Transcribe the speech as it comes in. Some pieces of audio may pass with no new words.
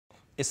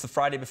It's the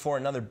Friday before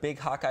another big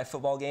Hawkeye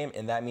football game,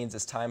 and that means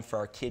it's time for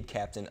our Kid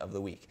Captain of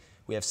the Week.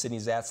 We have Sydney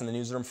Zatz in the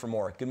newsroom for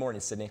more. Good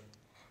morning, Sydney.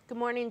 Good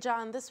morning,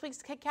 John. This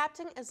week's Kid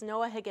Captain is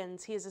Noah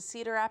Higgins. He is a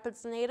Cedar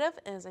Rapids native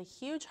and is a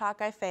huge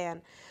Hawkeye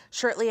fan.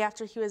 Shortly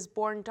after he was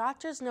born,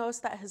 doctors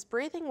noticed that his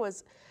breathing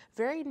was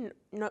very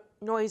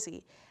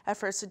noisy. At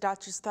first, the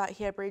doctors thought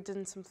he had breathed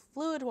in some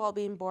fluid while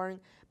being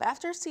born, but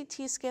after a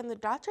CT scan, the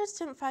doctors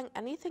didn't find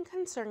anything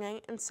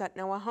concerning and sent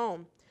Noah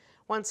home.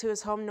 Once he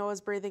was home, Noah's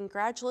breathing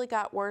gradually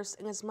got worse,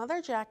 and his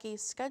mother, Jackie,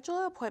 scheduled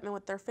an appointment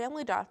with their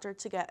family doctor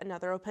to get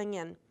another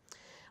opinion.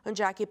 When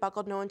Jackie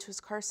buckled Noah into his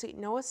car seat,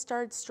 Noah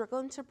started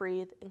struggling to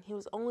breathe, and he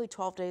was only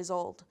 12 days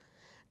old.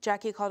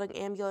 Jackie called an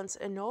ambulance,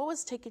 and Noah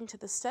was taken to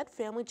the Stead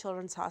Family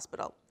Children's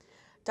Hospital.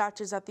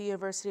 Doctors at the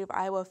University of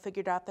Iowa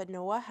figured out that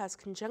Noah has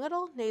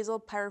congenital nasal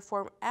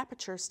piriform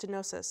aperture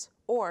stenosis,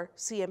 or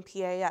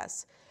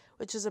CMPAS,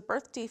 which is a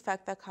birth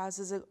defect that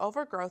causes an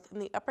overgrowth in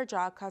the upper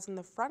jaw, causing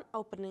the front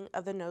opening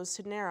of the nose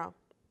to narrow.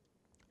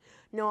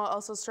 Noah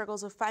also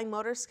struggles with fine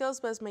motor skills,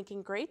 but is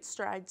making great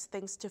strides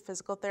thanks to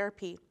physical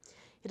therapy.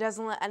 He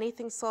doesn't let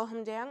anything slow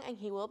him down, and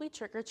he will be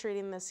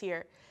trick-or-treating this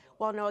year.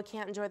 While Noah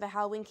can't enjoy the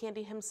Halloween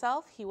candy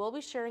himself, he will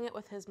be sharing it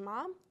with his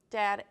mom,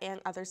 dad,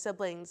 and other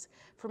siblings.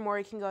 For more,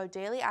 you can go to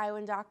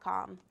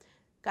dailyiowan.com.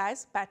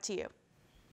 Guys, back to you.